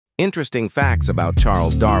Interesting facts about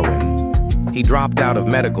Charles Darwin. He dropped out of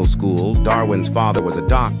medical school. Darwin's father was a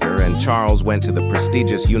doctor, and Charles went to the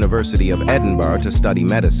prestigious University of Edinburgh to study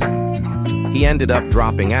medicine. He ended up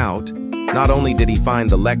dropping out. Not only did he find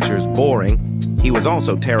the lectures boring, he was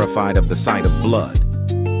also terrified of the sight of blood.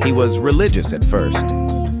 He was religious at first.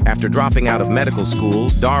 After dropping out of medical school,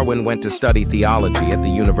 Darwin went to study theology at the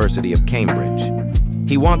University of Cambridge.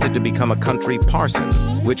 He wanted to become a country parson,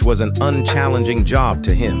 which was an unchallenging job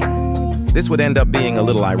to him. This would end up being a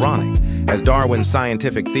little ironic, as Darwin's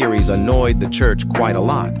scientific theories annoyed the church quite a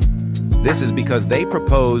lot. This is because they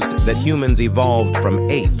proposed that humans evolved from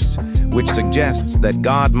apes, which suggests that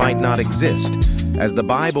God might not exist, as the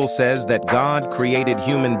Bible says that God created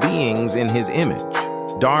human beings in his image.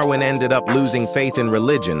 Darwin ended up losing faith in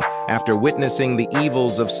religion after witnessing the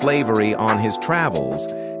evils of slavery on his travels,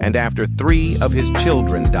 and after 3 of his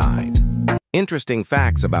children died. Interesting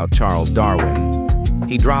facts about Charles Darwin.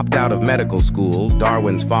 He dropped out of medical school.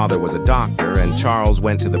 Darwin's father was a doctor, and Charles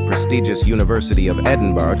went to the prestigious University of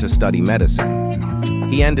Edinburgh to study medicine.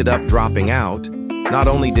 He ended up dropping out. Not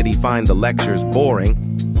only did he find the lectures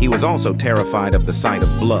boring, he was also terrified of the sight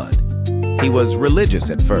of blood. He was religious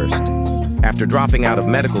at first. After dropping out of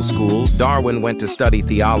medical school, Darwin went to study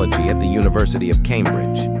theology at the University of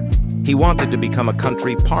Cambridge. He wanted to become a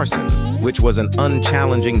country parson, which was an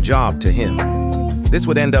unchallenging job to him. This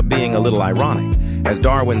would end up being a little ironic, as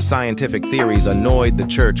Darwin's scientific theories annoyed the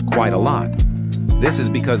church quite a lot. This is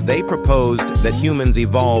because they proposed that humans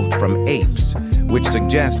evolved from apes, which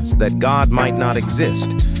suggests that God might not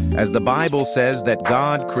exist, as the Bible says that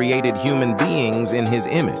God created human beings in his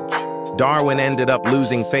image. Darwin ended up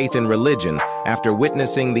losing faith in religion after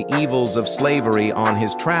witnessing the evils of slavery on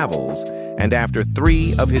his travels, and after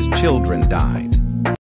 3 of his children died.